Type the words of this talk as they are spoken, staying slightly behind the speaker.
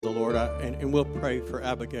Lord, and we'll pray for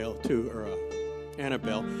Abigail too, or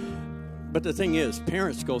Annabelle. But the thing is,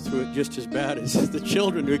 parents go through it just as bad as the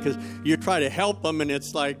children do, because you try to help them, and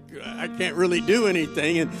it's like, I can't really do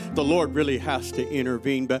anything, and the Lord really has to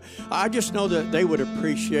intervene. But I just know that they would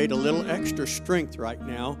appreciate a little extra strength right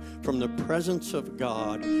now from the presence of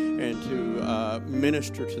God and to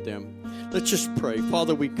minister to them. Let's just pray.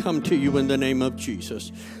 Father, we come to you in the name of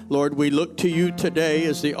Jesus. Lord, we look to you today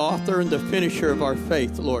as the author and the finisher of our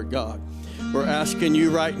faith, Lord God. We're asking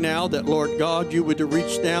you right now that, Lord God, you would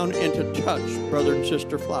reach down and to touch Brother and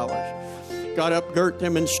Sister Flowers. God, upgird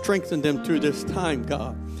them and strengthen them through this time,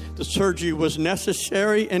 God. The surgery was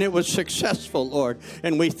necessary and it was successful, Lord.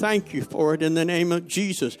 And we thank you for it in the name of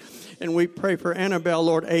Jesus. And we pray for Annabelle,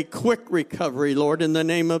 Lord, a quick recovery, Lord, in the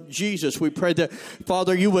name of Jesus. We pray that,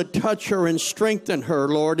 Father, you would touch her and strengthen her,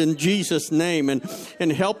 Lord, in Jesus' name,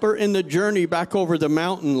 and help her in the journey back over the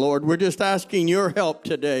mountain, Lord. We're just asking your help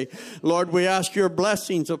today. Lord, we ask your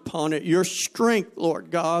blessings upon it, your strength, Lord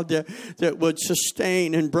God, that would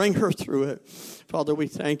sustain and bring her through it. Father, we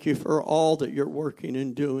thank you for all that you're working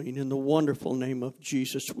and doing. In the wonderful name of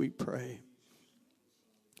Jesus, we pray.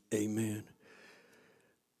 Amen.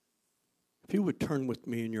 If you would turn with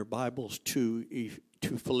me in your Bibles to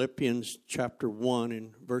Philippians chapter 1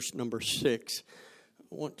 and verse number 6. I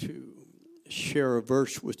want to share a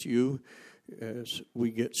verse with you as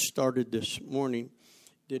we get started this morning.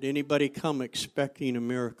 Did anybody come expecting a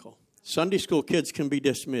miracle? Sunday school kids can be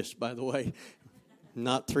dismissed, by the way.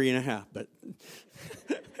 Not 3.5, but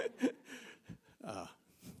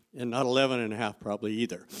and not 11.5 probably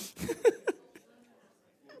either.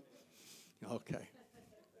 Okay.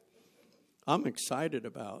 I'm excited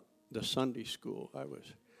about the Sunday school. I was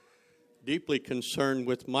deeply concerned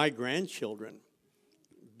with my grandchildren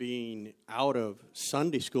being out of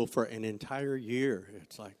Sunday school for an entire year.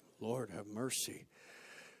 It's like, Lord, have mercy.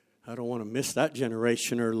 I don't want to miss that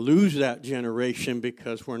generation or lose that generation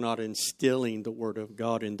because we're not instilling the Word of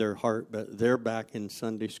God in their heart, but they're back in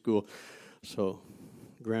Sunday school. So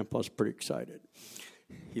Grandpa's pretty excited.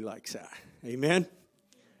 He likes that. Amen?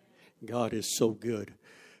 God is so good.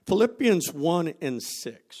 Philippians 1 and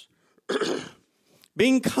 6.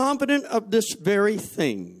 Being confident of this very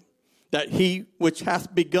thing, that he which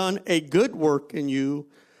hath begun a good work in you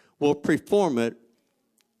will perform it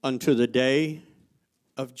unto the day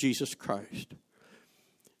of Jesus Christ.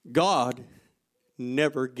 God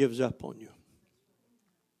never gives up on you.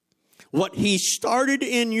 What he started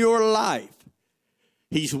in your life,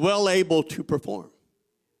 he's well able to perform.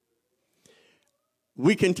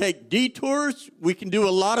 We can take detours, we can do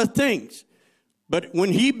a lot of things. But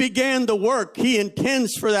when he began the work, he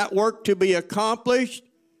intends for that work to be accomplished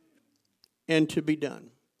and to be done.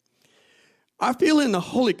 I feel in the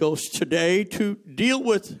Holy Ghost today to deal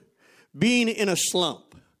with being in a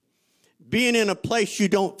slump, being in a place you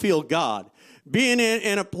don't feel God, being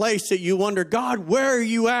in a place that you wonder, God, where are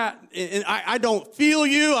you at? And I don't feel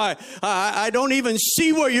you. I don't even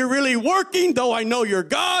see where you're really working, though I know you're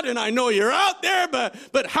God and I know you're out there.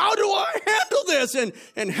 But how do I handle this?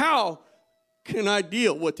 And how can I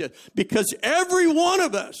deal with this? Because every one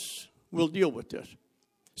of us will deal with this.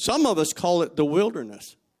 Some of us call it the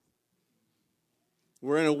wilderness.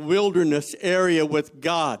 We're in a wilderness area with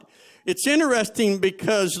God. It's interesting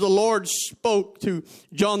because the Lord spoke to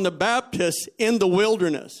John the Baptist in the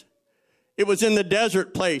wilderness. It was in the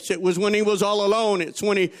desert place. It was when he was all alone. It's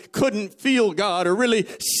when he couldn't feel God or really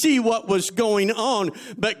see what was going on.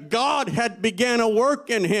 But God had began a work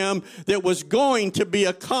in him that was going to be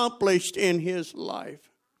accomplished in his life.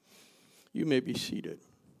 You may be seated.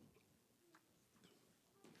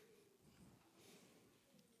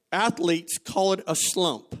 Athletes call it a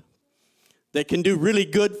slump. They can do really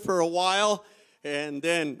good for a while, and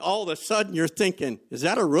then all of a sudden you're thinking, is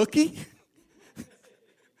that a rookie?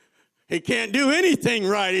 He can't do anything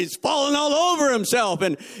right. He's falling all over himself,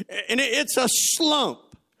 and it's a slump.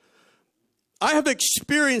 I have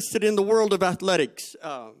experienced it in the world of athletics.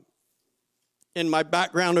 In my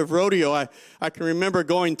background of rodeo, I can remember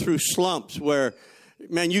going through slumps where,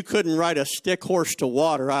 man, you couldn't ride a stick horse to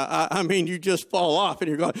water. I mean, you just fall off, and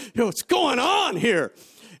you're going, what's going on here?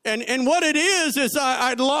 And what it is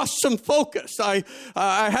I'd lost some focus. I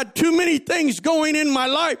had too many things going in my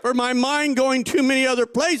life, or my mind going too many other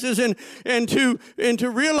places, and to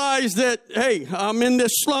realize that, hey, I'm in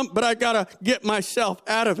this slump, but I got to get myself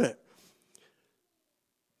out of it.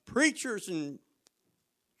 Preachers and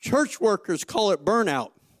church workers call it burnout.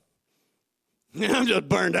 I'm just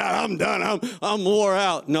burned out. I'm done. I'm wore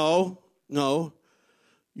out. No.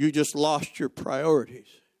 You just lost your priorities.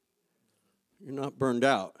 You're not burned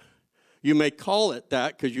out. You may call it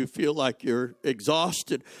that because you feel like you're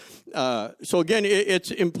exhausted. So again,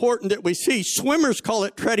 it's important that we see. Swimmers call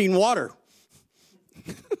it treading water.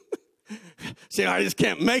 See, I just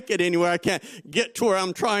can't make it anywhere. I can't get to where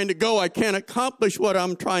I'm trying to go. I can't accomplish what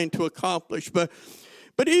I'm trying to accomplish. But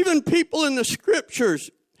even people in the scriptures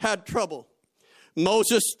had trouble.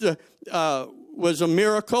 Moses was a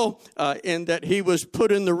miracle in that he was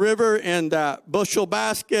put in the river in that bushel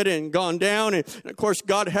basket and gone down. And of course,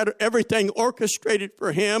 God had everything orchestrated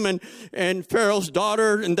for him and Pharaoh's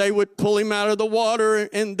daughter, and they would pull him out of the water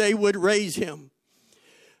and they would raise him.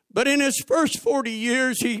 But in his first 40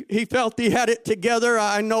 years, he felt he had it together.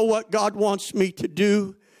 I know what God wants me to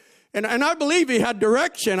do. And I believe he had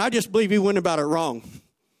direction. I just believe he went about it wrong.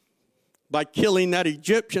 By killing that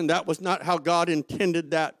Egyptian, that was not how God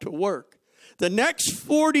intended that to work. The next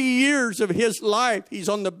 40 years of his life, he's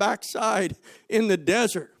on the backside in the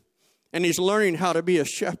desert. And he's learning how to be a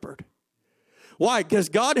shepherd. Why? Because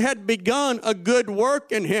God had begun a good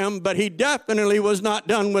work in him, but he definitely was not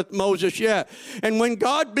done with Moses yet. And when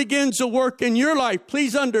God begins a work in your life,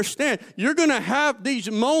 please understand, you're going to have these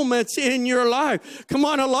moments in your life. Come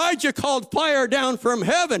on, Elijah called fire down from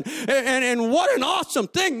heaven. And what an awesome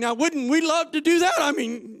thing. Now, wouldn't we love to do that? I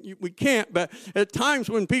mean, we can't, but at times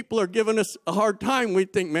when people are giving us a hard time, we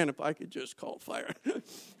think, man, if I could just call fire,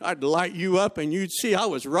 I'd light you up and you'd see I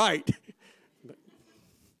was right.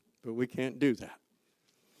 But we can't do that.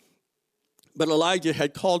 But Elijah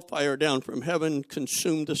had called fire down from heaven,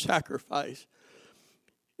 consumed the sacrifice.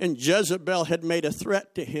 And Jezebel had made a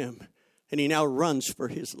threat to him, and he now runs for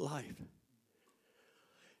his life.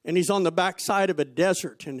 And he's on the backside of a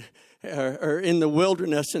desert or in the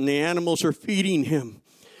wilderness, and the animals are feeding him.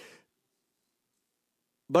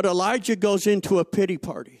 But Elijah goes into a pity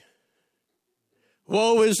party.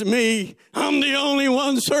 Woe is me. I'm the only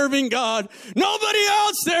one serving God. Nobody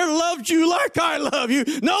else there loves you like I love you.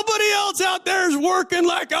 Nobody else out there is working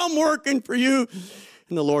like I'm working for you.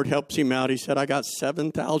 And the Lord helps him out. He said, I got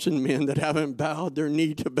 7,000 men that haven't bowed their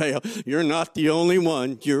knee to Baal. You're not the only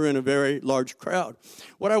one. You're in a very large crowd.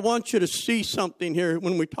 What I want you to see something here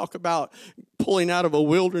when we talk about pulling out of a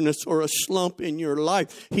wilderness or a slump in your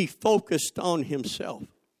life. He focused on himself.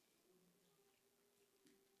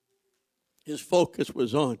 His focus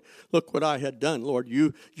was on, look what I had done, Lord.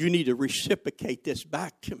 You need to reciprocate this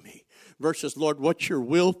back to me. Versus, Lord, what's your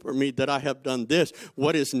will for me that I have done this?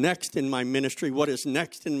 What is next in my ministry? What is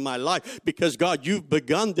next in my life? Because, God, you've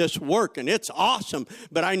begun this work, and it's awesome.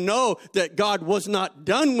 But I know that God was not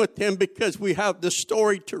done with him because we have the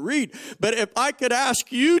story to read. But if I could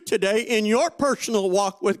ask you today in your personal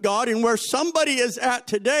walk with God and where somebody is at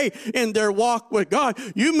today in their walk with God,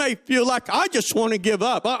 you may feel like, I just want to give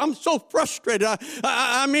up. I'm so frustrated.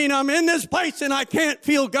 I mean, I'm in this place and I can't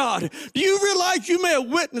feel God. Do you realize you may have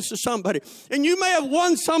witnessed to somebody? And you may have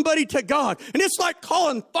won somebody to God. And it's like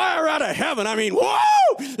calling fire out of heaven. I mean,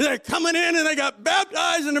 whoa! They're coming in and they got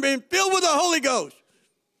baptized and they're being filled with the Holy Ghost.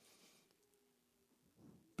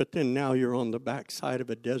 But then now you're on the backside of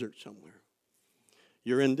a desert somewhere.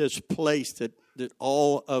 You're in this place that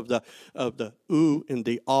all of the ooh and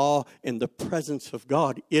the awe and the presence of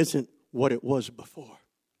God isn't what it was before.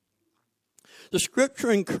 The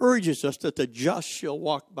scripture encourages us that the just shall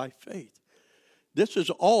walk by faith. This is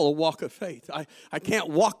all a walk of faith. I can't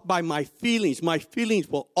walk by my feelings. My feelings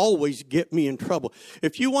will always get me in trouble.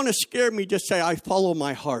 If you want to scare me, just say, I follow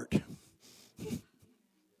my heart.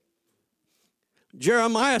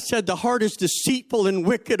 Jeremiah said the heart is deceitful and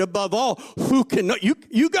wicked above all. Who can know?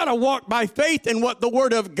 You got to walk by faith in what the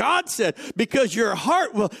Word of God said, because your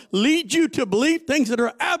heart will lead you to believe things that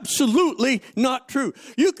are absolutely not true.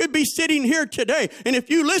 You could be sitting here today, and if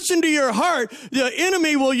you listen to your heart, the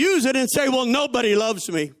enemy will use it and say, well, nobody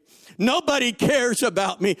loves me. Nobody cares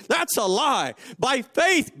about me. That's a lie. By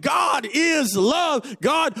faith, God is love.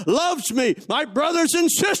 God loves me. My brothers and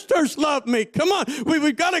sisters love me. Come on.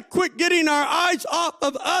 We've got to quit getting our eyes off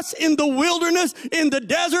of us in the wilderness, in the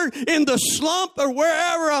desert, in the slump, or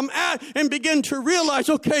wherever I'm at, and begin to realize,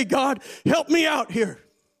 okay, God, help me out here.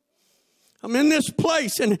 I'm in this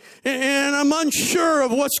place, and I'm unsure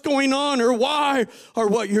of what's going on or why or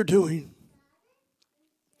what you're doing.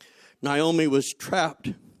 Naomi was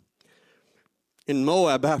trapped in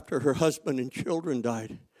Moab after her husband and children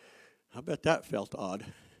died. I bet that felt odd.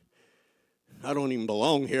 I don't even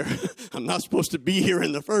belong here. I'm not supposed to be here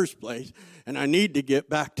in the first place. And I need to get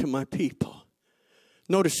back to my people.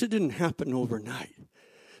 Notice it didn't happen overnight.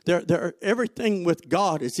 Everything with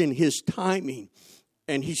God is in His timing.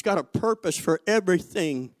 And He's got a purpose for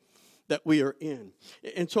everything that we are in.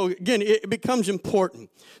 And so, again, it becomes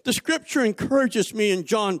important. The scripture encourages me in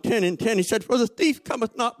John 10:10. He said, "For the thief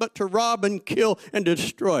cometh not but to rob and kill and to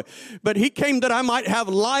destroy. But he came that I might have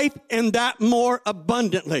life and that more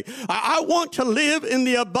abundantly." I want to live in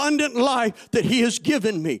the abundant life that he has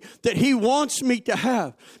given me, that he wants me to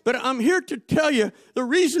have. But I'm here to tell you, the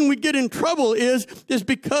reason we get in trouble is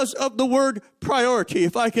because of the word priority.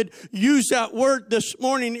 If I could use that word this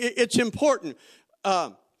morning, it's important.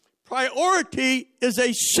 Priority is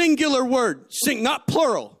a singular word, not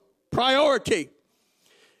plural. Priority.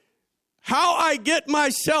 How I get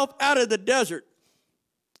myself out of the desert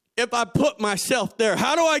if I put myself there?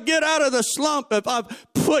 How do I get out of the slump if I've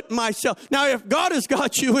put myself? Now, if God has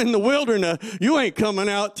got you in the wilderness, you ain't coming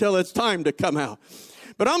out till it's time to come out.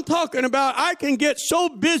 But I'm talking about I can get so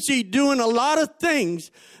busy doing a lot of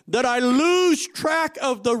things that I lose track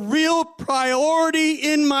of the real priority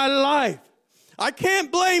in my life. I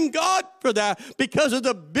can't blame God for that because of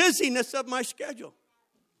the busyness of my schedule.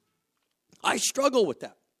 I struggle with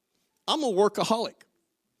that. I'm a workaholic,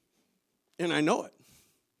 and I know it.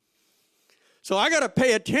 So I got to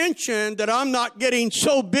pay attention that I'm not getting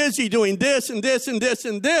so busy doing this and this and this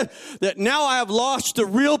and this that now I have lost the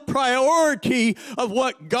real priority of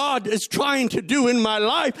what God is trying to do in my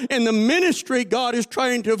life and the ministry God is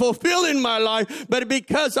trying to fulfill in my life. But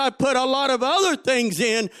because I put a lot of other things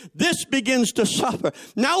in, this begins to suffer.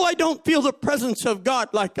 Now I don't feel the presence of God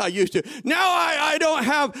like I used to. Now I don't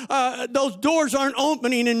have, those doors aren't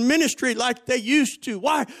opening in ministry like they used to.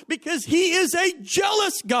 Why? Because he is a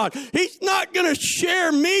jealous God. He's not going to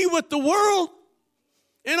share me with the world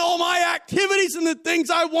in all my activities and the things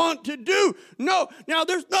I want to do. No. Now,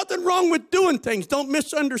 there's nothing wrong with doing things. Don't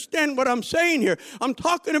misunderstand what I'm saying here. I'm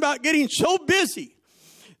talking about getting so busy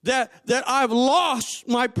that I've lost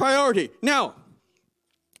my priority. Now,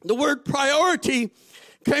 the word priority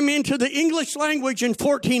came into the English language in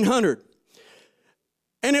 1400.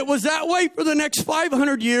 And it was that way for the next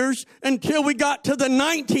 500 years until we got to the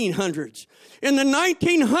 1900s. In the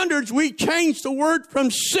 1900s, we changed the word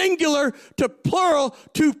from singular to plural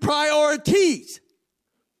to priorities.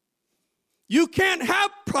 You can't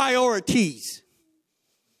have priorities.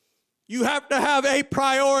 You have to have a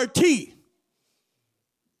priority.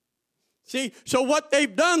 See, so what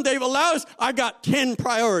they've done, they've allowed us, I got 10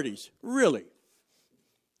 priorities. Really?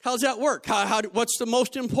 How's that work? What's the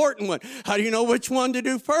most important one? How do you know which one to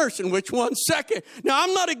do first and which one second? Now,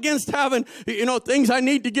 I'm not against having, things I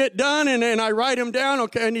need to get done, and I write them down.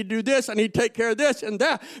 Okay, I need to do this. I need to take care of this and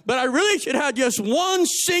that. But I really should have just one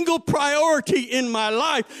single priority in my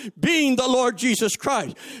life, being the Lord Jesus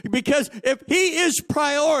Christ. Because if he is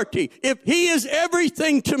priority, if he is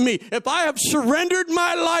everything to me, if I have surrendered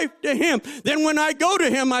my life to him, then when I go to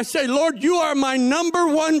him, I say, Lord, you are my number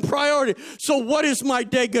one priority. So what is my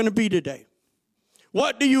day going to be today?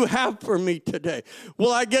 What do you have for me today?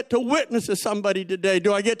 Will I get to witness to somebody today?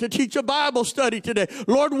 Do I get to teach a Bible study today?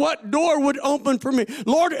 Lord, what door would open for me?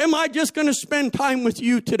 Lord, am I just going to spend time with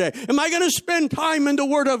you today? Am I going to spend time in the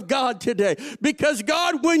Word of God today? Because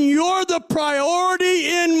God, when you're the priority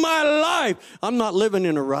in my life, I'm not living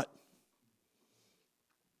in a rut.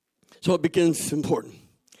 So it begins important.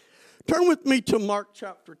 Turn with me to Mark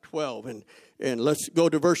chapter 12 and let's go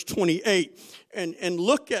to verse 28 and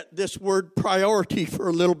look at this word priority for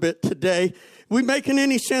a little bit today. We making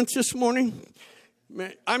any sense this morning?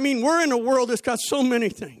 I mean, we're in a world that's got so many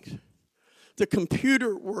things. The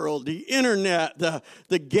computer world, the internet,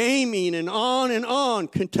 the gaming, and on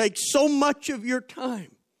can take so much of your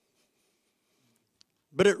time.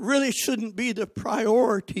 But it really shouldn't be the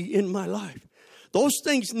priority in my life. Those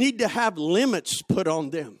things need to have limits put on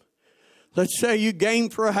them. Let's say you game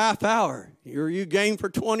for a half hour, or you game for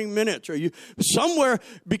 20 minutes, or you somewhere,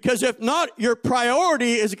 because if not, your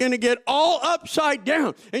priority is going to get all upside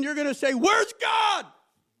down. And you're going to say, where's God?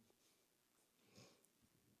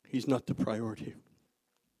 He's not the priority.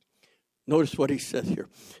 Notice what he said here.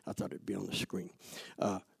 I thought it'd be on the screen.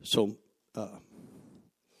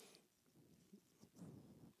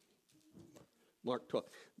 Mark 12.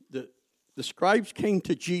 The scribes came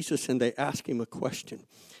to Jesus and they asked him a question.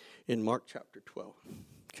 In Mark chapter 12,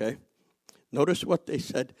 okay? Notice what they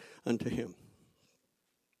said unto him.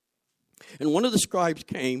 And one of the scribes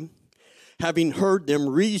came, having heard them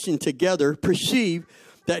reason together, perceived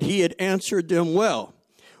that he had answered them well.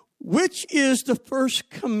 Which is the first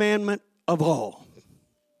commandment of all?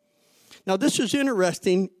 Now, this is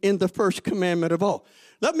interesting in the first commandment of all.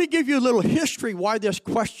 Let me give you a little history why this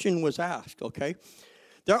question was asked, okay?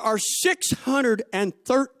 There are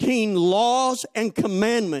 613 laws and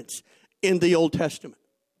commandments in the Old Testament.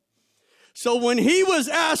 So when he was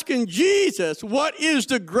asking Jesus, what is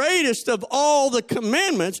the greatest of all the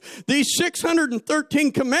commandments, these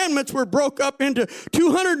 613 commandments were broke up into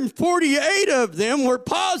 248 of them were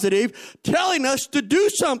positive, telling us to do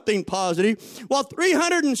something positive, while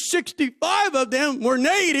 365 of them were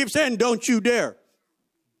negative, saying, don't you dare.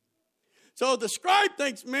 So the scribe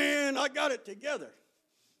thinks, man, I got it together.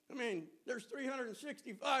 I mean, there's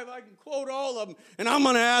 365. I can quote all of them. And I'm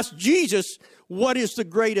going to ask Jesus, what is the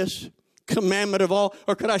greatest commandment of all?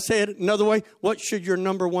 Or could I say it another way? What should your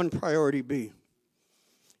number one priority be?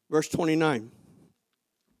 Verse 29.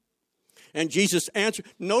 And Jesus answered.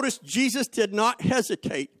 Notice Jesus did not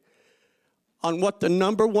hesitate on what the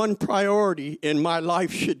number one priority in my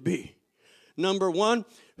life should be. Number one,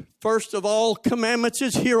 first of all commandments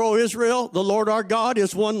is, Hear, O Israel, the Lord our God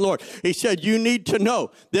is one Lord. He said, you need to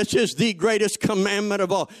know this is the greatest commandment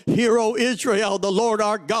of all. Hear, O Israel, the Lord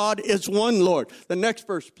our God is one Lord. The next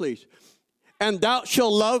verse, please. And thou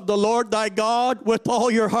shalt love the Lord thy God with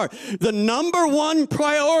all your heart. The number one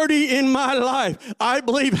priority in my life, I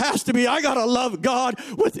believe, has to be, I got to love God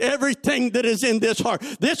with everything that is in this heart.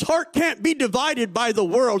 This heart can't be divided by the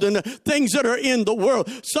world and the things that are in the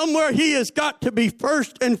world. Somewhere he has got to be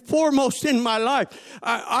first and foremost in my life.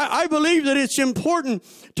 I believe that it's important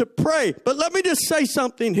to pray. But let me just say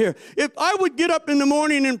something here. If I would get up in the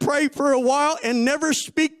morning and pray for a while and never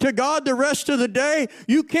speak to God the rest of the day,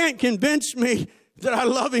 you can't convince me that I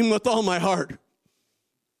love him with all my heart.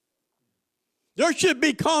 There should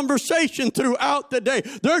be conversation throughout the day.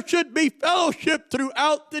 There should be fellowship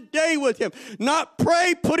throughout the day with him. Not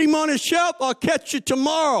pray, put him on a shelf, I'll catch you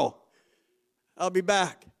tomorrow. I'll be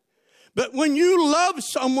back. But when you love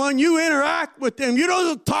someone, you interact with them. You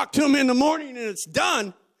don't talk to them in the morning and it's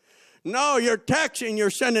done. No, you're texting, you're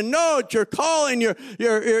sending notes, you're calling,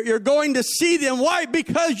 you're going to see them. Why?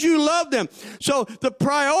 Because you love them. So the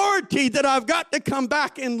priority that I've got to come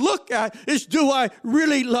back and look at is, do I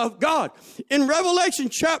really love God? In Revelation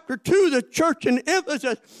chapter 2, the church in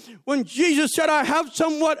Ephesus, when Jesus said, I have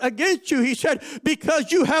somewhat against you, he said,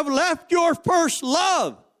 because you have left your first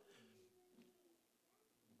love.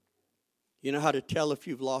 You know how to tell if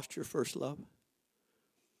you've lost your first love?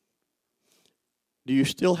 Do you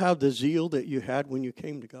still have the zeal that you had when you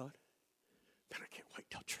came to God? Man, I can't wait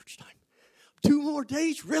till church time. 2 more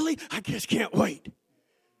days? Really? I just can't wait.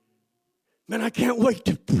 Man, I can't wait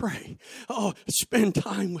to pray. Oh, spend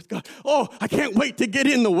time with God. Oh, I can't wait to get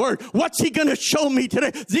in the Word. What's he going to show me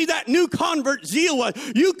today? See, that new convert zeal was,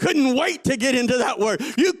 you couldn't wait to get into that Word.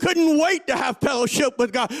 You couldn't wait to have fellowship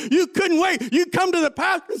with God. You couldn't wait. You come to the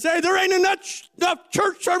pastor and say, there ain't enough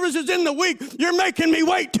church services in the week. You're making me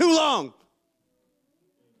wait too long.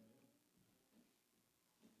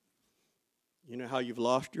 You know how you've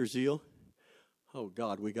lost your zeal? Oh,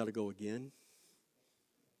 God, we got to go again?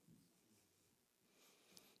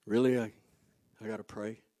 Really? I got to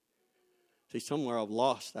pray? See, somewhere I've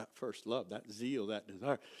lost that first love, that zeal, that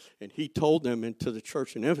desire. And he told them into the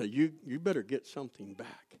church in Ephesus, you better get something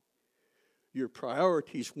back. Your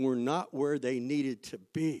priorities were not where they needed to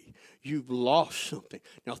be. You've lost something.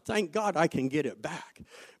 Now, thank God I can get it back.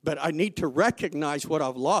 But I need to recognize what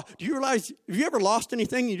I've lost. Do you realize, have you ever lost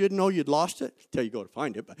anything you didn't know you'd lost it? Until you go to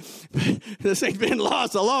find it. But this thing's been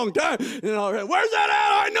lost a long time. You know, where's that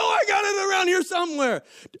at? I know I got it around here somewhere.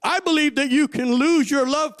 I believe that you can lose your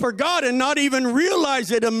love for God and not even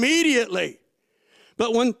realize it immediately.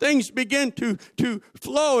 But when things begin to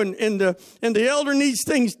flow and the elder needs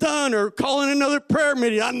things done or calling another prayer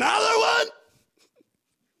meeting, another one.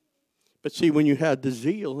 But see, when you had the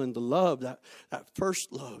zeal and the love, that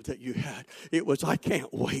first love that you had, it was, I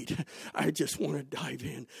can't wait. I just want to dive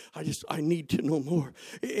in. I need to know more.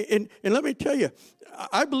 And let me tell you,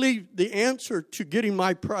 I believe the answer to getting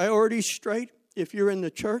my priorities straight, if you're in the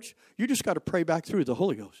church, you just got to pray back through the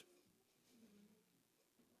Holy Ghost.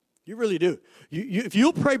 You really do. If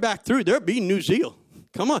you'll pray back through, there'll be new zeal.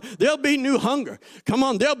 Come on, there'll be new hunger. Come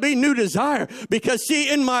on, there'll be new desire. Because see,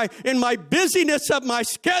 in my busyness of my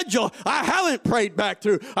schedule, I haven't prayed back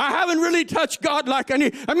through. I haven't really touched God like I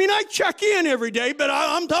need. I mean, I check in every day, but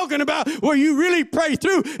I'm talking about where you really pray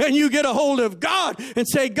through and you get a hold of God and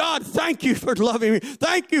say, God, thank you for loving me.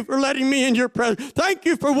 Thank you for letting me in your presence. Thank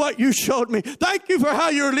you for what you showed me. Thank you for how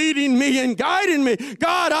you're leading me and guiding me.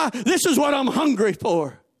 God, this is what I'm hungry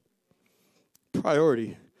for.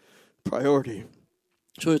 Priority.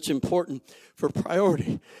 So it's important for priority.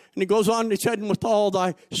 And he goes on, he said, with all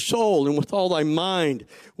thy soul and with all thy mind.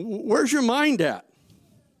 Where's your mind at?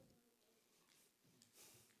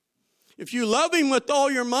 If you love him with all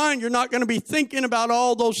your mind, you're not going to be thinking about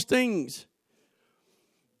all those things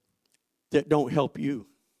that don't help you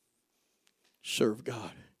serve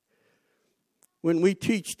God. When we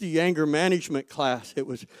teach the anger management class, it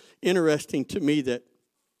was interesting to me that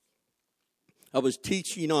I was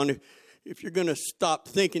teaching on if you're going to stop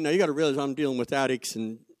thinking. Now, you got to realize I'm dealing with addicts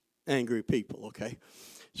and angry people, okay?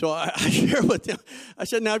 So I share with them. I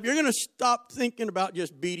said, now, if you're going to stop thinking about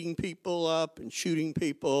just beating people up and shooting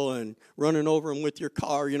people and running over them with your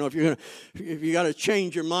car, if you got to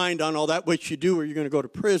change your mind on all that, which you do, or you're going to go to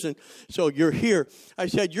prison. So you're here. I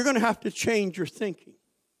said, you're going to have to change your thinking.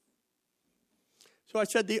 So I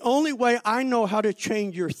said, the only way I know how to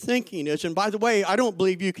change your thinking is, and by the way, I don't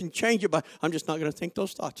believe you can change it, but I'm just not going to think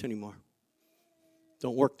those thoughts anymore.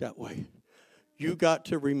 Don't work that way. You got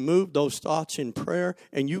to remove those thoughts in prayer,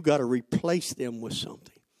 and you got to replace them with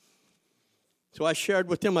something. So I shared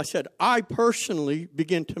with them, I said, I personally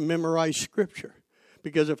begin to memorize Scripture,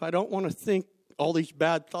 because if I don't want to think all these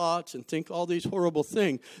bad thoughts and think all these horrible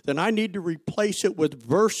things, then I need to replace it with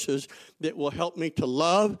verses that will help me to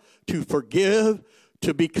love, to forgive,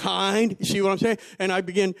 to be kind. You see what I'm saying? And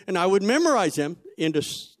I would memorize them into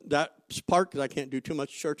that part, because I can't do too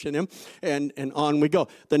much church in them, and on we go.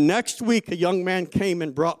 The next week, a young man came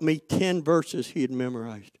and brought me 10 verses he had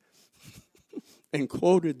memorized and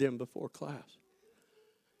quoted them before class.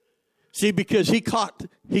 See, because he caught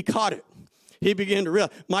it. He began to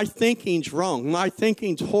realize, my thinking's wrong. My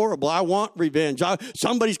thinking's horrible. I want revenge.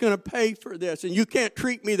 Somebody's going to pay for this, and you can't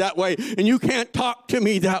treat me that way, and you can't talk to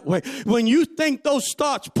me that way. When you think those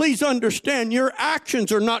thoughts, please understand your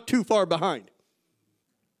actions are not too far behind.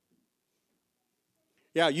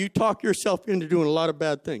 Yeah, you talk yourself into doing a lot of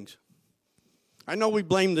bad things. I know we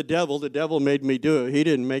blame the devil. The devil made me do it. He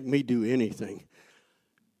didn't make me do anything.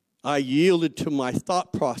 I yielded to my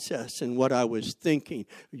thought process and what I was thinking.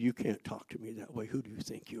 You can't talk to me that way. Who do you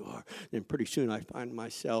think you are? Then pretty soon I find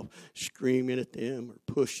myself screaming at them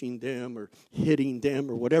or pushing them or hitting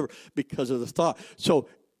them or whatever because of the thought. So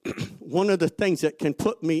one of the things that can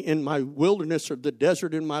put me in my wilderness or the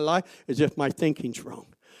desert in my life is if my thinking's wrong.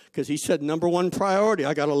 Because he said, number one priority,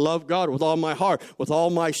 I got to love God with all my heart, with all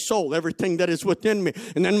my soul, everything that is within me.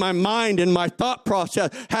 And then my mind and my thought process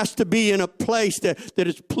has to be in a place that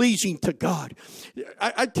is pleasing to God.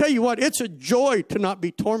 I tell you what, it's a joy to not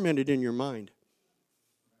be tormented in your mind.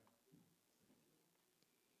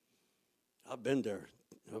 I've been there.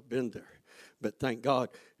 But thank God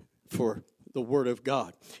for the Word of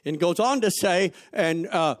God. And goes on to say, and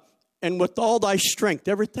with all thy strength,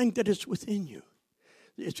 everything that is within you.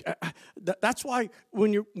 That's why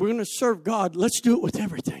when we're going to serve God, let's do it with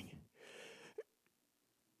everything.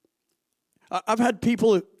 I've had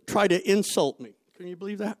people try to insult me. Can you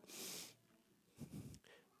believe that?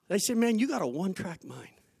 They say, man, you got a one-track mind.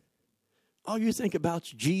 All you think about is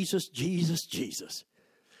Jesus, Jesus, Jesus.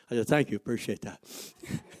 I said, thank you, appreciate that.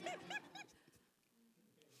 If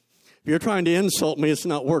you're trying to insult me, it's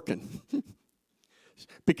not working.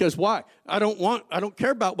 Because why? I don't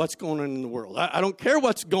care about what's going on in the world. I don't care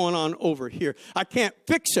what's going on over here. I can't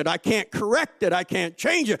fix it. I can't correct it. I can't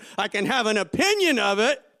change it. I can have an opinion of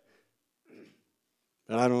it.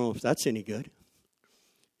 But I don't know if that's any good.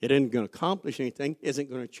 It isn't going to accomplish anything. Isn't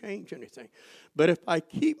going to change anything. But if I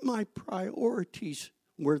keep my priorities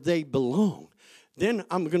where they belong, then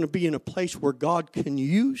I'm going to be in a place where God can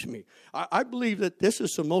use me. I believe that this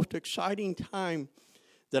is the most exciting time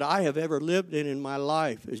that I have ever lived in my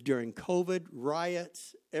life is during COVID,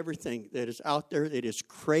 riots, everything that is out there that is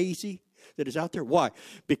crazy, that is out there. Why?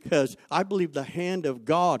 Because I believe the hand of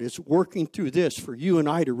God is working through this for you and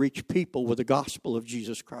I to reach people with the gospel of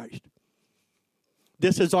Jesus Christ.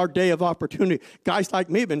 This is our day of opportunity. Guys like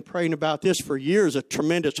me have been praying about this for years, a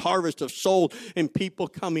tremendous harvest of souls and people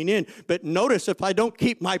coming in. But notice, if I don't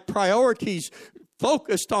keep my priorities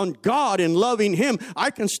focused on God and loving Him,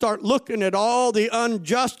 I can start looking at all the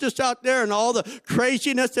injustice out there and all the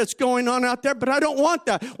craziness that's going on out there, but I don't want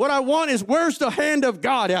that. What I want is, where's the hand of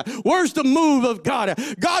God at? Where's the move of God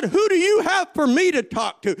at? God, who do you have for me to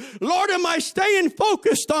talk to? Lord, am I staying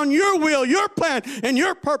focused on your will, your plan, and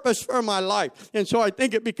your purpose for my life? And so I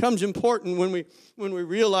think it becomes important when we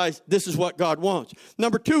realize this is what God wants.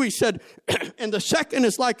 Number 2, he said, and the second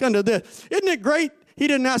is like unto this. Isn't it great? He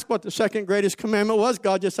didn't ask what the second greatest commandment was.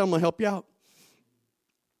 God just said, I'm going to help you out.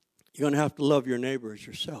 You're going to have to love your neighbor as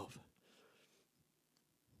yourself.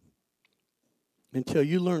 Until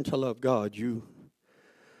you learn to love God, you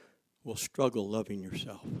will struggle loving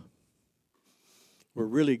yourself. We're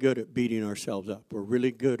really good at beating ourselves up. We're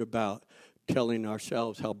really good about telling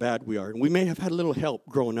ourselves how bad we are. And we may have had a little help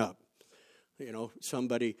growing up. You know,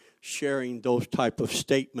 somebody sharing those type of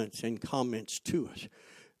statements and comments to us.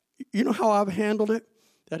 You know how I've handled it?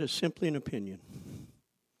 That is simply an opinion.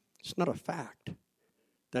 It's not a fact.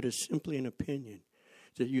 That is simply an opinion.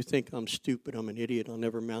 So you think I'm stupid, I'm an idiot, I'll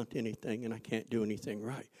never amount to anything, and I can't do anything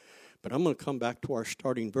right. But I'm going to come back to our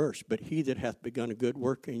starting verse. But he that hath begun a good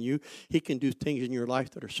work in you, he can do things in your life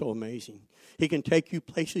that are so amazing. He can take you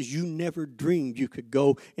places you never dreamed you could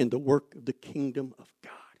go in the work of the kingdom of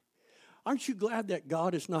God. Aren't you glad that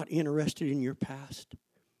God is not interested in your past?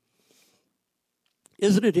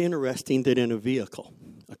 Isn't it interesting that in a vehicle,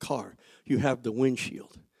 a car, you have the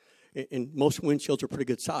windshield? And most windshields are pretty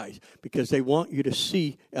good size because they want you to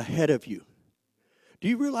see ahead of you. Do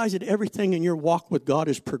you realize that everything in your walk with God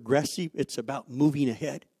is progressive? It's about moving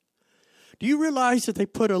ahead. Do you realize that they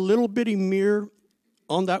put a little bitty mirror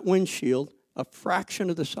on that windshield, a fraction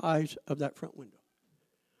of the size of that front window?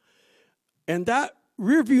 And that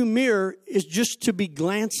rearview mirror is just to be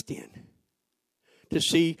glanced in to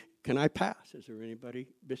see, can I pass? Is there anybody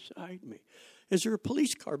beside me? Is there a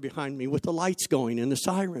police car behind me with the lights going and the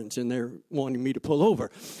sirens and they're wanting me to pull over?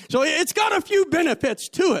 So it's got a few benefits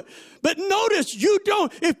to it. But notice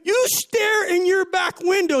if you stare in your back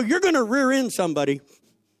window, you're going to rear end somebody.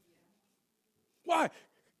 Why?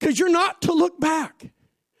 Because you're not to look back.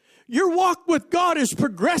 Your walk with God is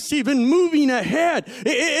progressive and moving ahead.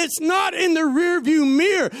 It's not in the rearview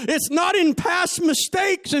mirror. It's not in past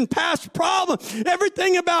mistakes and past problems.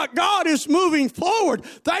 Everything about God is moving forward.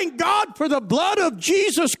 Thank God for the blood of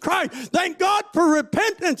Jesus Christ. Thank God for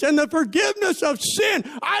repentance and the forgiveness of sin.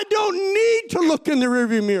 I don't need to look in the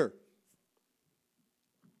rearview mirror.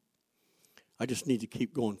 I just need to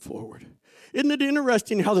keep going forward. Isn't it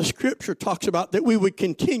interesting how the scripture talks about that we would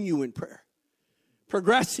continue in prayer?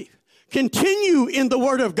 Progressive. Continue in the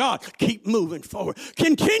Word of God. Keep moving forward.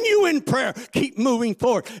 Continue in prayer. Keep moving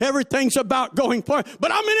forward. Everything's about going forward.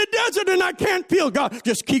 But I'm in a desert and I can't feel God.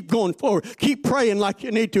 Just keep going forward. Keep praying like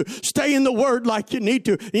you need to. Stay in the Word like you need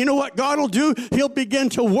to. You know what God will do? He'll begin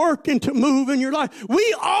to work and to move in your life.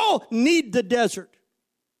 We all need the desert.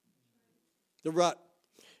 The rut.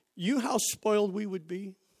 You how spoiled we would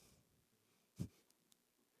be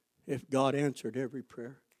if God answered every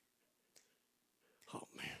prayer. Oh,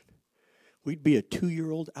 man. We'd be a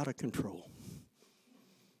 2-year-old out of control.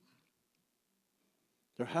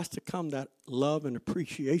 There has to come that love and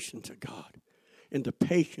appreciation to God and the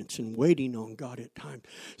patience and waiting on God at times.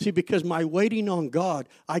 See, because my waiting on God,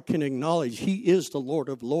 I can acknowledge He is the Lord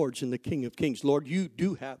of Lords and the King of Kings. Lord, you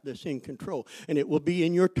do have this in control. And it will be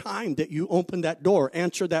in your time that you open that door,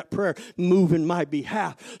 answer that prayer, move in my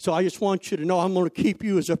behalf. So I just want you to know I'm going to keep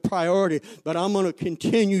you as a priority, but I'm going to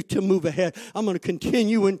continue to move ahead. I'm going to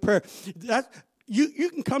continue in prayer. You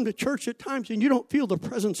can come to church at times and you don't feel the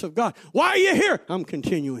presence of God. Why are you here? I'm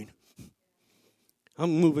continuing.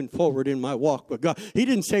 I'm moving forward in my walk with God. He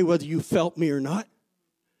didn't say whether you felt me or not.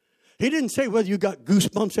 He didn't say whether you got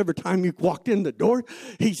goosebumps every time you walked in the door.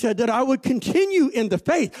 He said that I would continue in the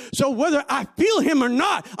faith. So whether I feel Him or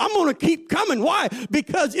not, I'm going to keep coming. Why?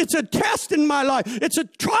 Because it's a test in my life. It's a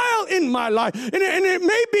trial in my life. And it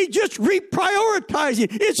may be just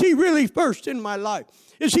reprioritizing. Is He really first in my life?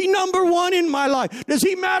 Is He number one in my life? Does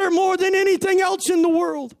He matter more than anything else in the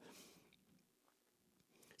world?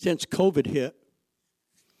 Since COVID hit,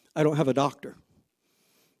 I don't have a doctor.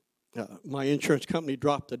 My insurance company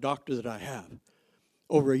dropped the doctor that I have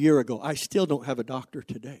over a year ago. I still don't have a doctor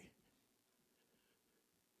today.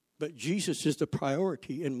 But Jesus is the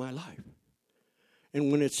priority in my life.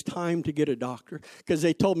 And when it's time to get a doctor, because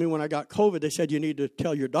they told me when I got COVID, they said, you need to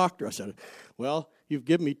tell your doctor. I said, well, you've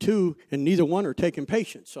given me 2, and neither one are taking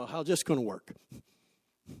patients, so how's this going to work?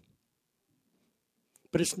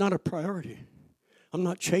 But it's not a priority. I'm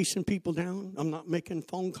not chasing people down. I'm not making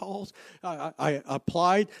phone calls. I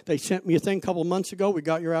applied. They sent me a thing a couple months ago. We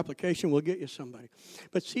got your application. We'll get you somebody.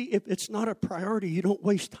 But see, if it's not a priority, you don't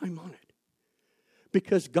waste time on it.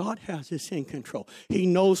 Because God has this in control. He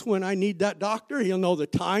knows when I need that doctor. He'll know the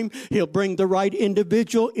time. He'll bring the right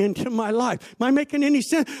individual into my life. Am I making any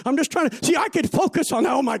sense? I'm just trying to, see, I could focus on,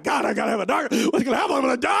 oh my God, I got to have a doctor. What's going to happen? I'm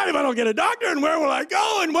going to die if I don't get a doctor. And where will I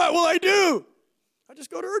go? And what will I do? I just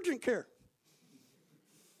go to urgent care.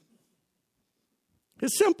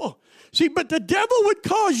 It's simple. See, but the devil would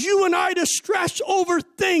cause you and I to stress over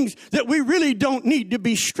things that we really don't need to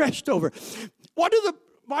be stressed over. What does the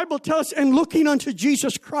Bible tell us? And looking unto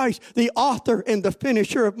Jesus Christ, the author and the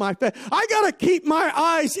finisher of my faith. I got to keep my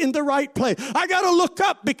eyes in the right place. I got to look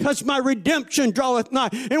up because my redemption draweth nigh.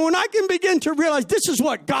 And when I can begin to realize this is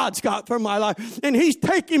what God's got for my life, and He's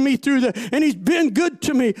taking me through and He's been good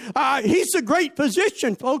to me. He's the great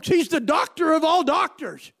physician, folks. He's the doctor of all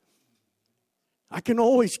doctors. I can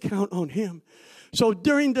always count on Him. So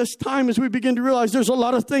during this time, as we begin to realize there's a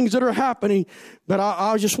lot of things that are happening, but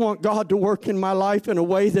I just want God to work in my life in a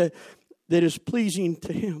way that is pleasing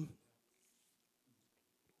to Him.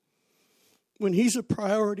 when He's a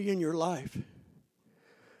priority in your life,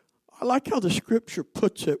 I like how the Scripture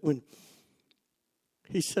puts it when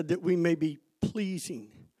He said that we may be pleasing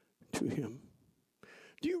to Him.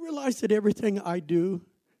 Do you realize that everything I do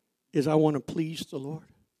is I want to please the Lord?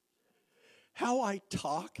 How I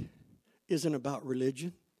talk isn't about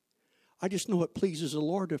religion. I just know it pleases the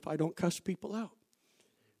Lord if I don't cuss people out.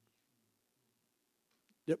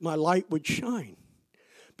 That my light would shine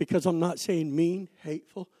because I'm not saying mean,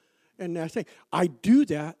 hateful, and that thing. I do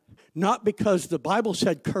that not because the Bible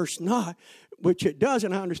said curse not, which it does,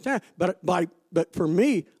 and I understand, but for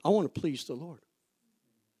me, I want to please the Lord.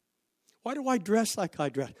 Why do I dress like I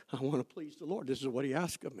dress? I want to please the Lord. This is what He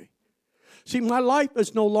asked of me. See, my life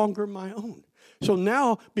is no longer my own. So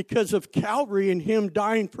now, because of Calvary and Him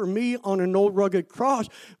dying for me on an old rugged cross,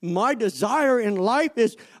 my desire in life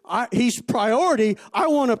is, He's priority. I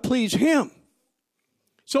want to please Him.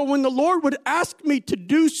 So when the Lord would ask me to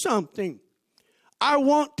do something, I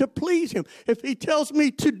want to please Him. If He tells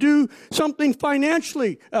me to do something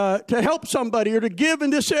financially, to help somebody or to give in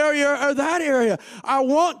this area or that area, I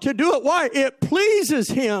want to do it. Why? It pleases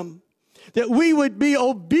Him that we would be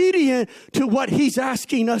obedient to what He's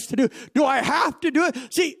asking us to do. Do I have to do it?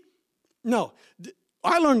 See, no.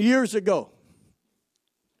 I learned years ago,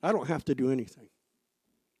 I don't have to do anything.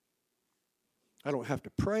 I don't have to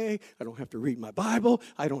pray. I don't have to read my Bible.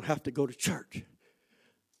 I don't have to go to church.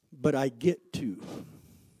 But I get to.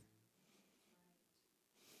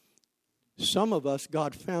 Some of us,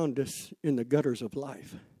 God found us in the gutters of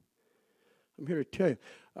life. I'm here to tell you,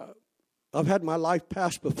 I've had my life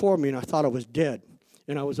pass before me and I thought I was dead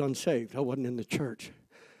and I was unsaved. I wasn't in the church.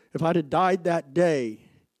 If I'd have died that day,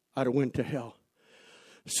 I'd have went to hell.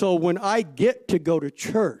 So when I get to go to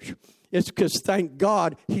church, it's because, thank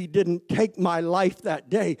God, He didn't take my life that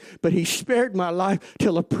day, but He spared my life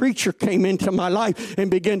till a preacher came into my life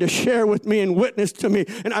and began to share with me and witness to me.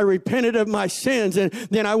 And I repented of my sins. And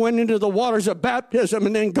then I went into the waters of baptism.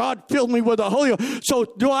 And then God filled me with the Holy Ghost. So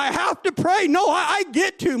do I have to pray? No, I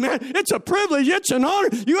get to, man. It's a privilege. It's an honor.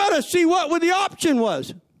 You ought to see what the option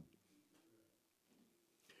was.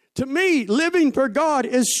 To me, living for God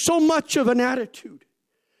is so much of an attitude.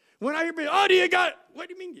 When I hear people, oh, do you got it? What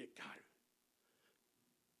do you mean you got it?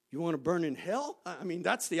 You want to burn in hell? I mean,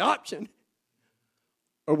 that's the option.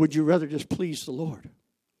 Or would you rather just please the Lord?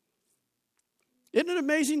 Isn't it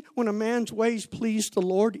amazing when a man's ways please the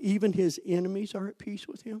Lord, even his enemies are at peace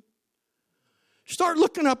with him? Start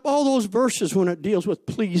looking up all those verses when it deals with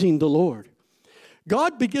pleasing the Lord.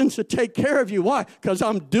 God begins to take care of you. Why? Because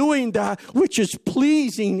I'm doing that which is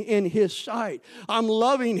pleasing in His sight. I'm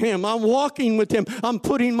loving Him. I'm walking with Him. I'm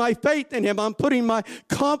putting my faith in Him. I'm putting my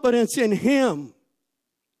confidence in Him.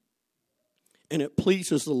 And it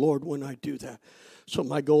pleases the Lord when I do that. So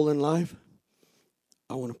my goal in life,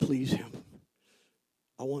 I want to please Him.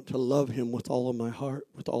 I want to love Him with all of my heart,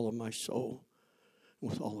 with all of my soul,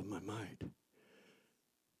 with all of my mind.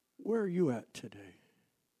 Where are you at today?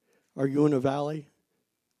 Are you in a valley?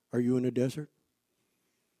 Are you in a desert?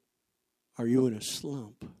 Are you in a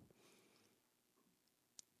slump?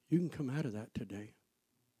 You can come out of that today.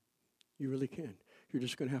 You really can. You're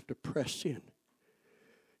just going to have to press in.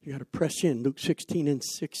 You got to press in. Luke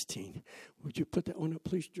 16:16. Would you put that one up,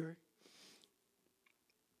 please, Jerry?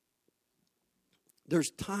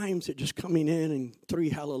 There's times that just coming in and 3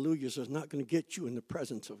 hallelujahs is not going to get you in the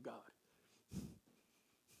presence of God.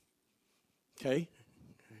 Okay?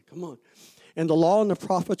 Come on. And the law and the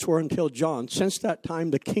prophets were until John. Since that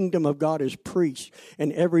time, the kingdom of God is preached,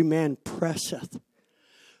 and every man presseth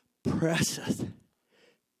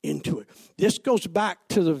into it. This goes back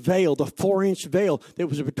to the veil, the 4-inch veil that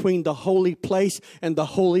was between the holy place and the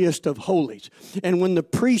holiest of holies. And when the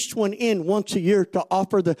priest went in once a year to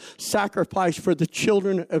offer the sacrifice for the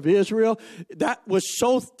children of Israel, that was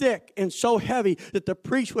so thick and so heavy that the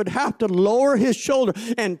priest would have to lower his shoulder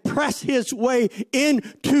and press his way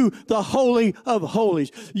into the holy of holies.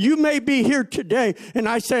 You may be here today and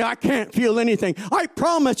I say, I can't feel anything. I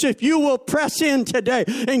promise if you will press in today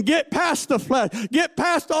and get past the flesh, get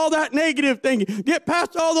past all that negative thinking, get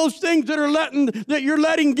past all those things that you're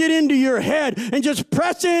letting get into your head, and just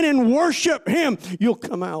press in and worship Him, you'll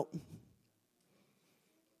come out.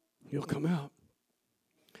 You'll come out.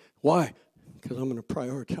 Why? Because I'm going to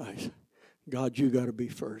prioritize. God, you got to be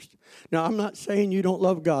first. Now, I'm not saying you don't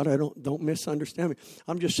love God. Don't misunderstand me.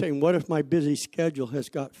 I'm just saying, what if my busy schedule has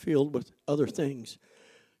got filled with other things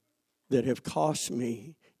that have cost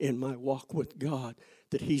me in my walk with God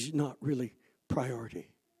that He's not really priority?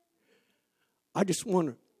 I just want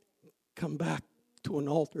to come back to an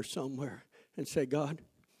altar somewhere and say, God,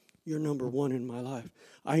 you're number one in my life.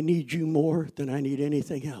 I need you more than I need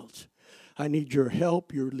anything else. I need your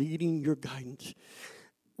help, your leading, your guidance.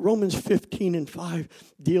 Romans 15:5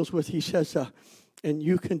 deals with, he says, and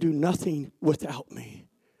you can do nothing without me.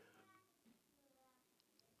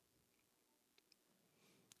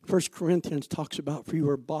 1 Corinthians talks about, for you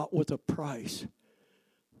are bought with a price.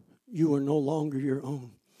 You are no longer your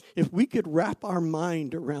own. If we could wrap our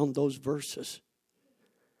mind around those verses,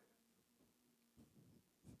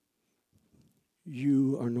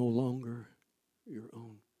 you are no longer your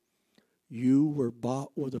own. You were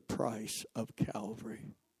bought with a price of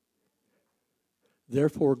Calvary.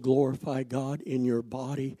 Therefore, glorify God in your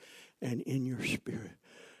body and in your spirit.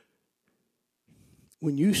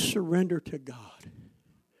 When you surrender to God,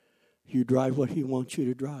 you drive what he wants you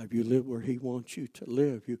to drive. You live where he wants you to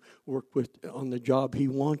live. You work on the job he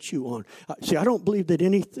wants you on. See, I don't believe that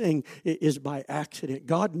anything is by accident.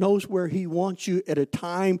 God knows where he wants you at a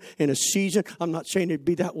time, in a season. I'm not saying it'd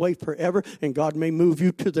be that way forever, and God may move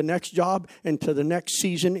you to the next job and to the next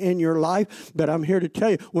season in your life. But I'm here to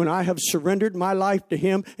tell you, when I have surrendered my life to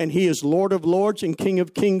him, and he is Lord of Lords and King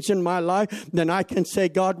of Kings in my life, then I can say,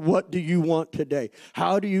 God, what do you want today?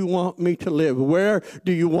 How do you want me to live? Where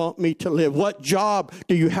do you want me to live? What job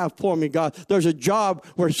do you have for me, God? There's a job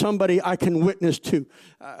where somebody I can witness to.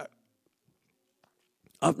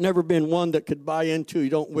 I've never been one that could buy into, you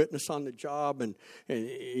don't witness on the job, and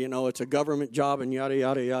you know, it's a government job and yada,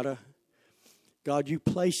 yada, yada. God, you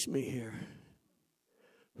placed me here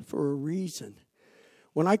for a reason.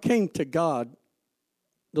 When I came to God,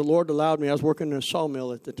 the Lord allowed me, I was working in a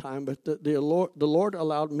sawmill at the time, but the Lord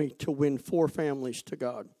allowed me to win 4 families to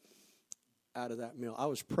God out of that mill. I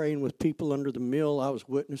was praying with people under the mill. I was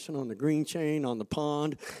witnessing on the green chain, on the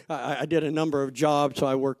pond. I did a number of jobs, so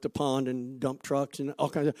I worked the pond and dump trucks and all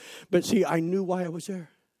kinds of. But see, I knew why I was there.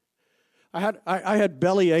 I had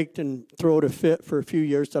belly ached and thrown a fit for a few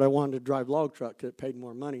years that I wanted to drive log truck because it paid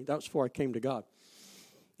more money. That was before I came to God.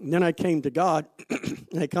 And then I came to God, and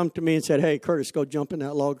they come to me and said, "Hey, Curtis, go jump in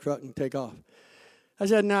that log truck and take off." I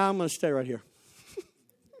said, "No, I'm going to stay right here."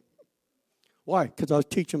 Why? Because I was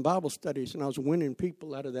teaching Bible studies and I was winning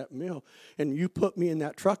people out of that mill. And you put me in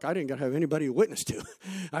that truck, I didn't going to have anybody to witness to.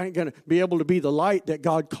 I ain't going to be able to be the light that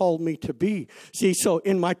God called me to be. See, so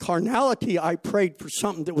in my carnality, I prayed for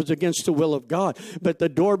something that was against the will of God. But the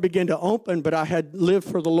door began to open, but I had lived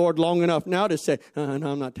for the Lord long enough now to say, no,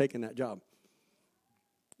 I'm not taking that job.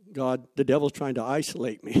 God, the devil's trying to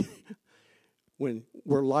isolate me. When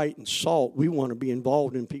we're light and salt, we want to be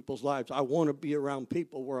involved in people's lives. I want to be around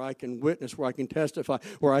people where I can witness, where I can testify,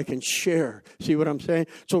 where I can share. See what I'm saying?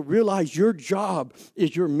 So realize your job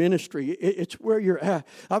is your ministry. It's where you're at.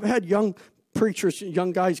 I've had young preachers,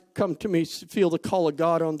 young guys come to me, feel the call of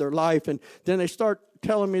God on their life, and then they start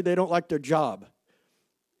telling me they don't like their job.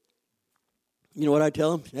 You know what I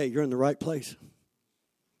tell them? Hey, you're in the right place.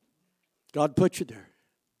 God put you there.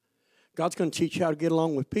 God's going to teach you how to get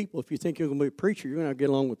along with people. If you think you're going to be a preacher, you're going to have to get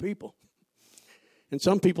along with people. And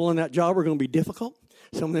some people in that job are going to be difficult.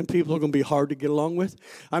 Some of them people are going to be hard to get along with.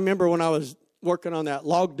 I remember when I was working on that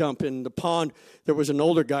log dump in the pond, there was an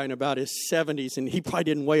older guy in about his 70s, and he probably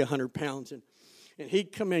didn't weigh 100 pounds. And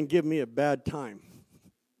he'd come in and give me a bad time.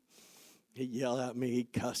 He'd yell at me,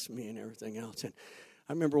 he'd cuss me and everything else. And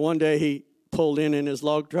I remember one day he pulled in his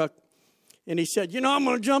log truck, and he said, "You know, I'm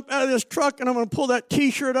going to jump out of this truck and I'm going to pull that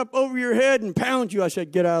T-shirt up over your head and pound you." I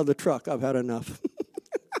said, "Get out of the truck. I've had enough."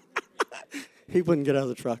 He wouldn't get out of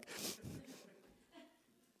the truck.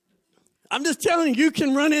 I'm just telling you, you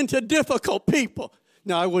can run into difficult people.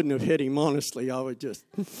 No, I wouldn't have hit him, honestly. I would just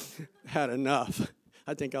had enough.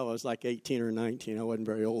 I think I was like 18 or 19. I wasn't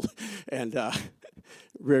very old. And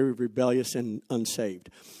very rebellious and unsaved.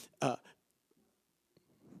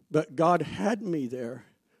 But God had me there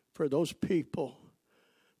for those people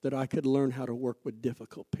that I could learn how to work with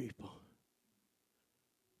difficult people.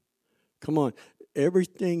 Come on.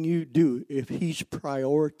 Everything you do, if he's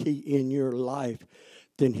priority in your life,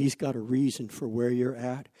 then he's got a reason for where you're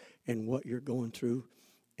at and what you're going through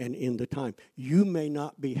and in the time. You may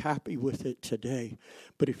not be happy with it today,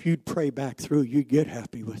 but if you'd pray back through, you'd get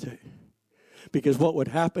happy with it. Because what would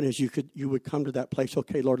happen is you would come to that place,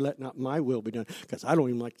 okay, Lord, let not my will be done. Because I don't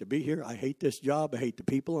even like to be here. I hate this job. I hate the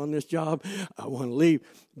people on this job. I want to leave.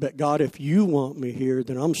 But God, if you want me here,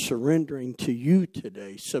 then I'm surrendering to you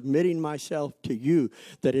today, submitting myself to you,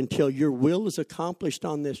 that until your will is accomplished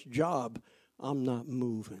on this job, I'm not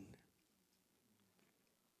moving.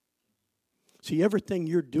 See, everything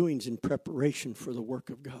you're doing is in preparation for the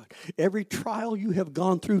work of God. Every trial you have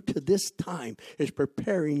gone through to this time is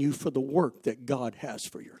preparing you for the work that God has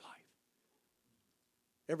for your life.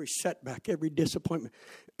 Every setback, every disappointment.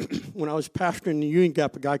 When I was pastoring in the Union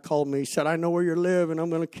Gap, a guy called me. He said, "I know where you live and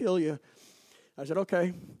I'm going to kill you." I said,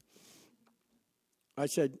 okay. I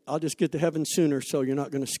said, I'll just get to heaven sooner, so you're not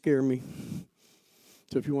going to scare me.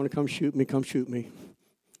 So if you want to come shoot me, come shoot me.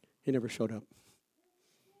 He never showed up.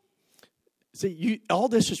 See, all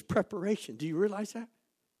this is preparation. Do you realize that?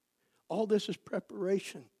 All this is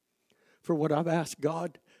preparation for what I've asked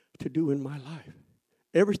God to do in my life.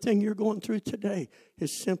 Everything you're going through today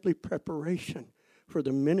is simply preparation for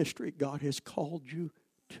the ministry God has called you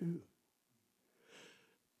to.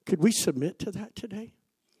 Could we submit to that today?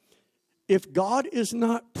 If God is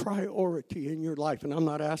not priority in your life, and I'm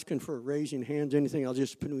not asking for raising hands, anything, I'll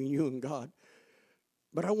just between you and God.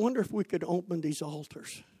 But I wonder if we could open these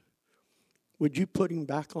altars. Would you put him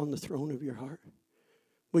back on the throne of your heart?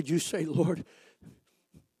 Would you say, Lord,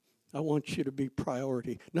 I want you to be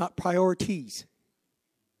priority, not priorities.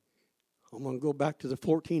 I'm going to go back to the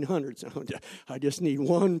 1400s. I just need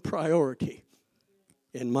one priority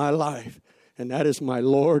in my life, and that is my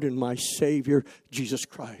Lord and my Savior, Jesus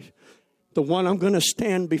Christ. The one I'm going to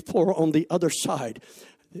stand before on the other side.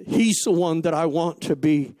 He's the one that I want to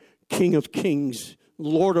be King of Kings,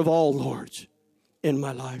 Lord of all lords in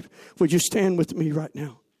my life. Would you stand with me right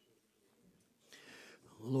now?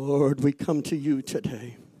 Lord, we come to you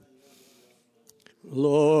today.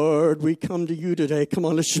 Lord, we come to you today. Come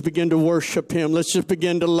on, let's just begin to worship him. Let's just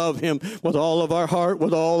begin to love him with all of our heart,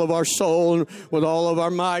 with all of our soul, and with all of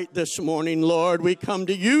our might this morning. Lord, we come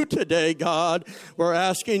to you today, God. We're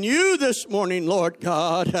asking you this morning, Lord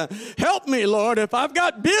God, help me, Lord, if I've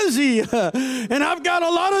got busy and I've got a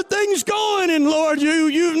lot of things going, and Lord,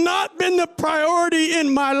 you've not been the priority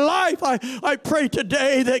in my life. I pray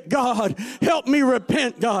today that, God, help me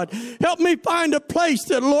repent, God. Help me find a place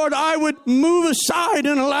that, Lord, I would move aside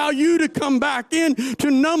and allow you to come back in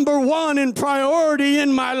to number one in priority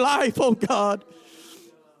in my life, oh God.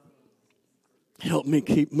 Help me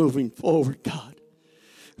keep moving forward, God.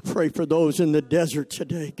 Pray for those in the desert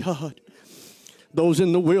today, God. Those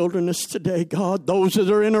in the wilderness today, God. Those that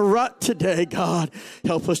are in a rut today, God.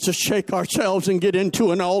 Help us to shake ourselves and get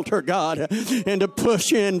into an altar, God. And to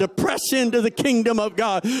push in, to press into the kingdom of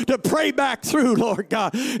God. To pray back through, Lord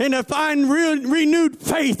God. And to find renewed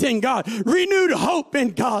faith in God. Renewed hope in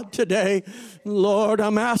God today. Lord,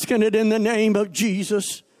 I'm asking it in the name of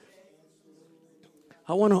Jesus.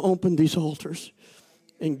 I want to open these altars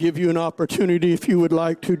and give you an opportunity, if you would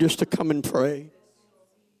like to, just to come and pray.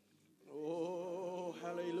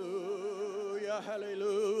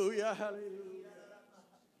 Hallelujah, hallelujah.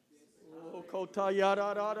 Oh, kotaya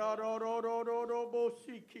da da da da da da da da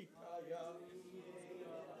bosikitaya.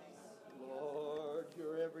 Lord,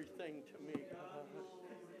 you're everything to me, God.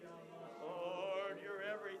 Lord, you're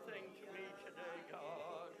everything to me today,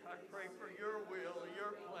 God. I pray for your will,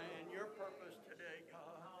 your plan, your purpose today,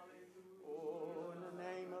 God. Oh, in the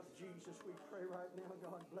name of Jesus, we pray right now,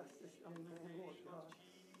 God, bless this young man, Lord God.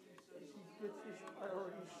 As he gets his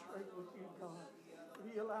priorities straight with you, God.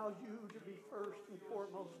 He allows you to be first and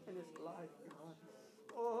foremost in his life, God.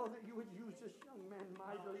 Oh, that you would use this young man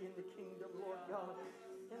mightily in the kingdom, Lord God.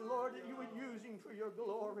 And Lord, that you would use him for your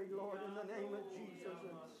glory, Lord, in the name of Jesus.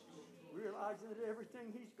 And realizing that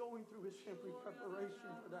everything he's going through is simply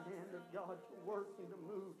preparation for the hand of God to work and to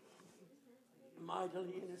move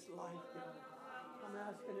mightily in his life, God. I'm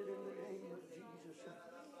asking it in the name of Jesus.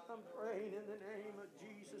 I'm praying in the name of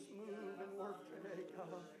Jesus, move and work today,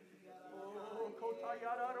 God. Oh,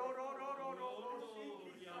 kotayara ro ro ro ro ro.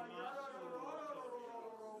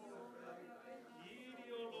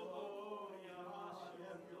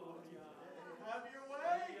 Have your way.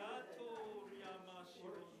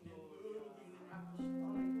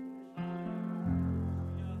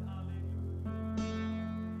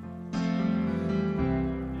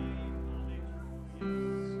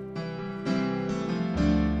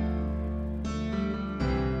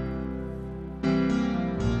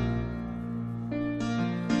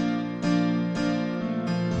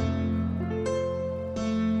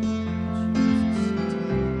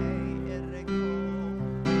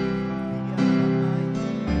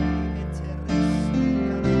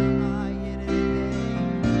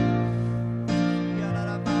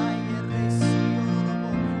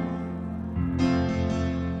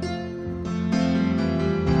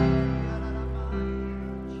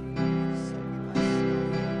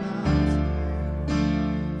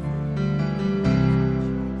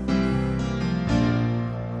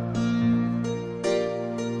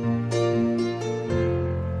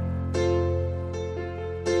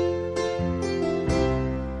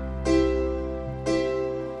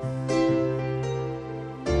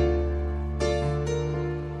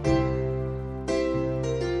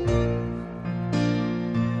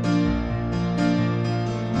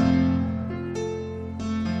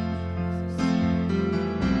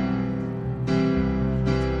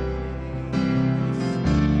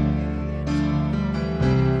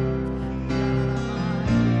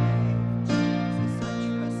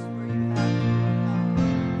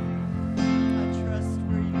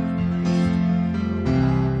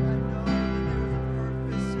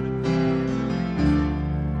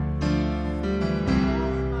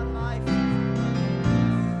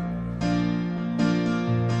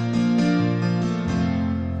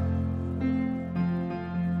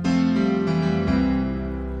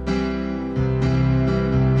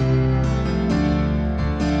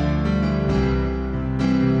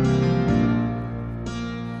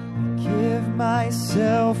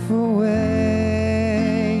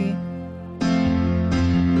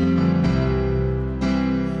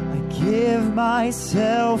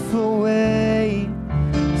 myself away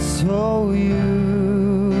so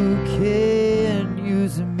you can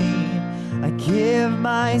use me. I give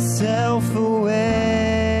myself away.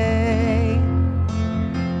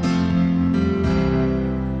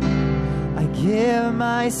 I give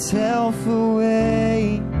myself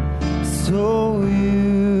away so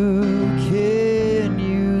you can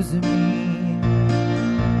use me.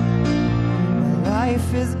 My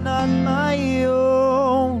life is not my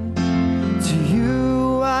own. To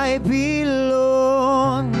you I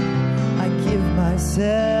belong. I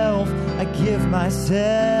give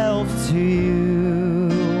myself to you.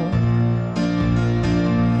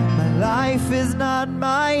 My life is not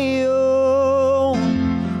my own.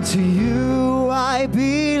 To you I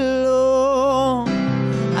belong.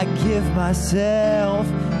 I give myself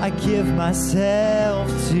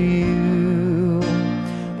to you.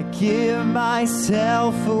 I give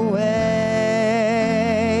myself away.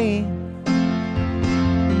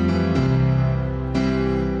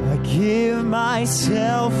 I give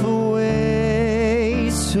myself away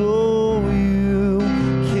so you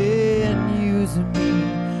can use me.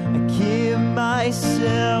 I give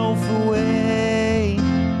myself away.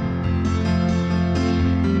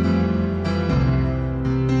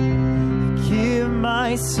 I give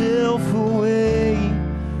myself away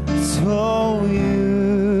so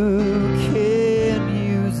you can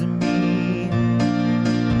use me.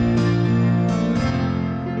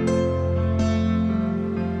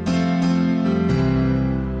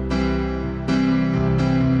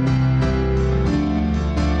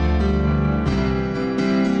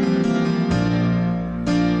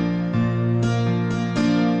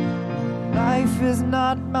 Life is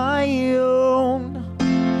not my own.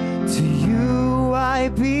 To you I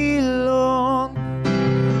belong.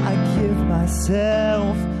 I give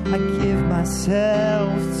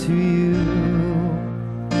myself to you.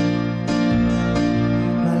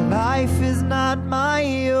 My life is not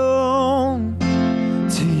my own.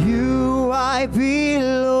 To you I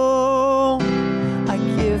belong. I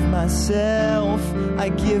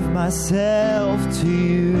give myself to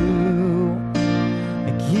you. I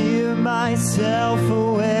give myself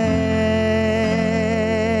away.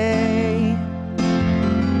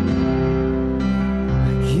 I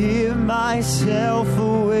give myself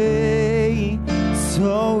away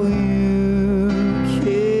so you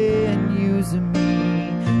can use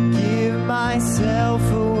me. Give myself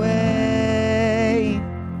away.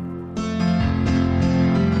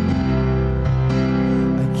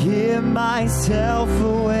 I give myself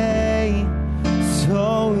away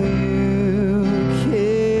so you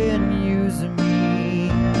can use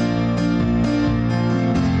me.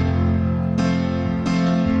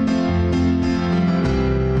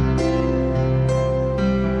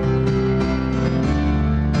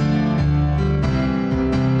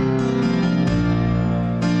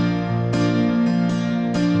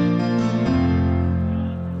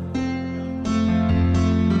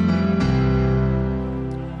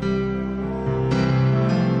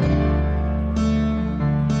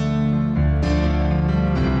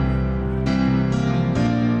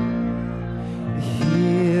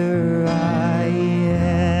 Here I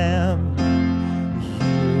am,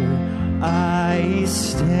 here I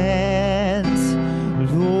stand.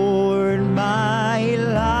 Lord, my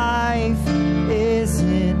life is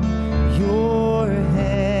in your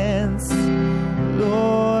hands.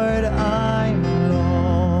 Lord, I'm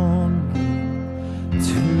longing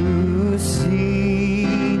to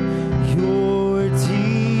see your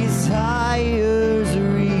desires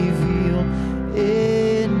revealed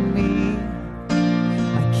in me.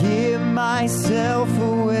 I give myself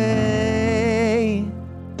away.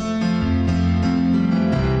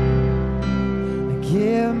 I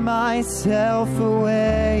give myself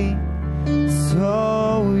away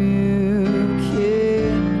so you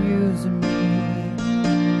can use me.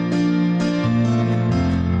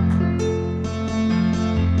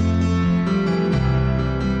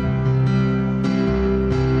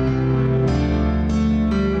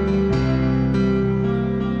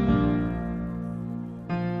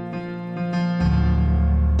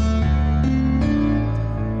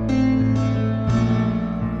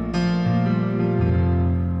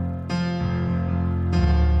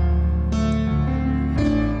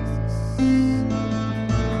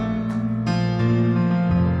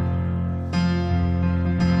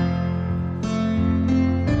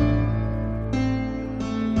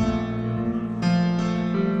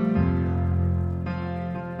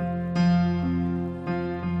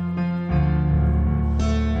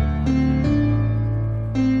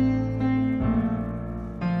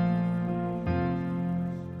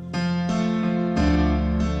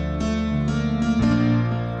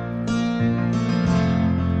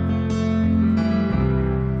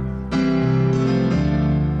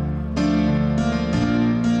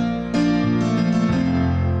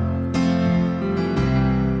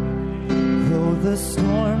 the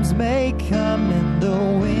storms may come and the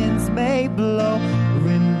winds may blow,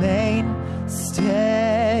 remain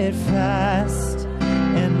steadfast,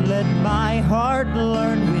 and let my heart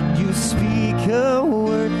learn when you speak a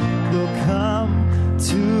word will come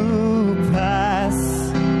to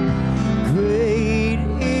pass. Great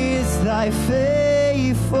is thy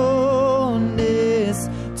faithfulness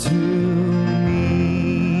to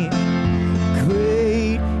me.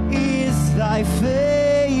 Great is thy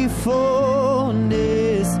faithfulness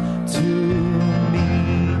to me.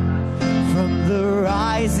 From the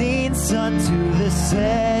rising sun to the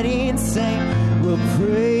setting sun, we'll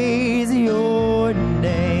praise your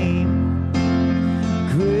name.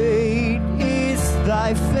 Great is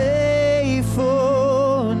thy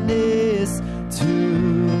faithfulness to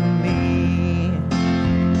me.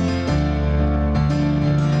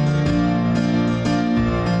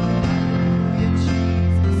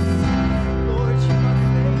 Lord, you are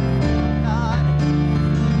faithful, God.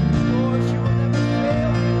 Lord, you will never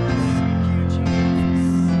fail us. Thank you,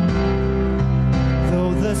 Jesus.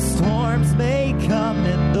 Though the storms may come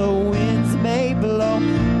and the winds may blow,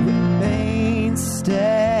 remain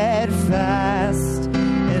steadfast,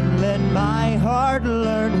 and let my heart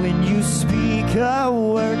learn when you speak a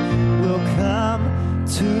word will come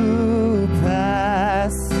to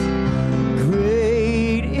pass.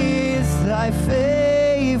 Great is thy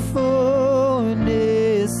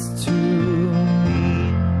faithfulness to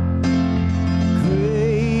me.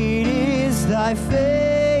 Great is thy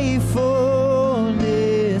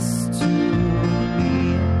faithfulness to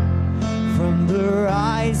me. From the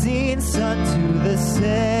rising sun to the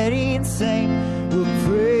setting sun, we'll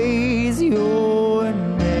praise your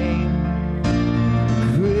name.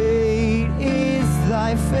 Great is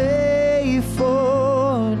thy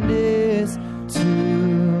faithfulness to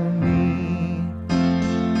me.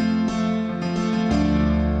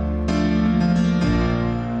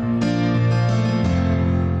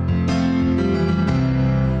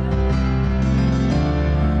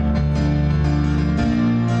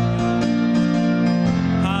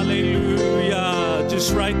 Hallelujah.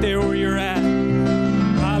 Just right there where you're at.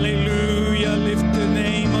 Hallelujah. Lift the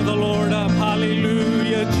name of the Lord up.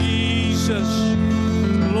 Hallelujah, Jesus.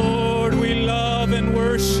 Lord, we love and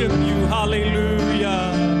worship you.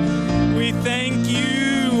 Hallelujah. We thank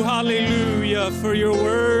you, hallelujah, for your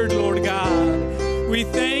word, Lord God. We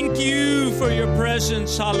thank you for your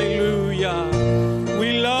presence. Hallelujah.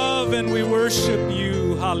 We love and we worship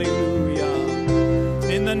you. Hallelujah.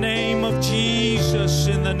 In the name of Jesus,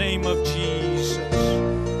 in the name of Jesus.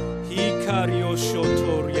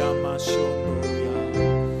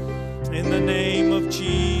 In the name of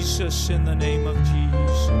Jesus, in the name of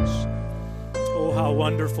Jesus. Oh, how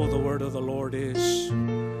wonderful the word of the Lord is.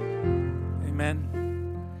 Amen.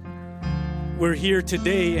 We're here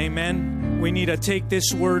today, amen. We need to take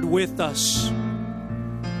this word with us.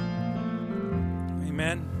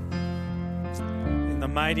 Amen. In the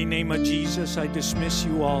mighty name of Jesus, I dismiss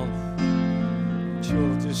you all.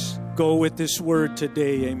 You'll just go with this word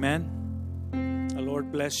today, amen. The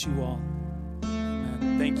Lord bless you all.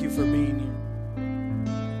 Amen. Thank you for being here.